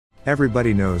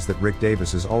Everybody knows that Rick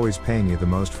Davis is always paying you the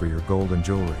most for your gold and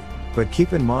jewelry. But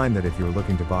keep in mind that if you're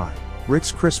looking to buy,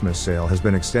 Rick's Christmas sale has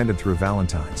been extended through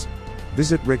Valentine's.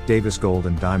 Visit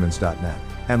rickdavisgoldanddiamonds.net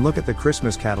and look at the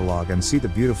Christmas catalog and see the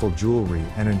beautiful jewelry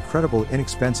and incredible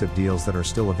inexpensive deals that are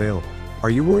still available.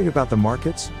 Are you worried about the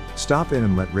markets? Stop in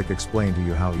and let Rick explain to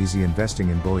you how easy investing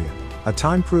in bullion, a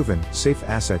time-proven, safe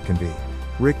asset can be.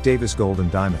 Rick Davis Gold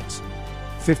and Diamonds,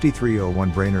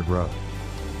 5301 Brainerd Road.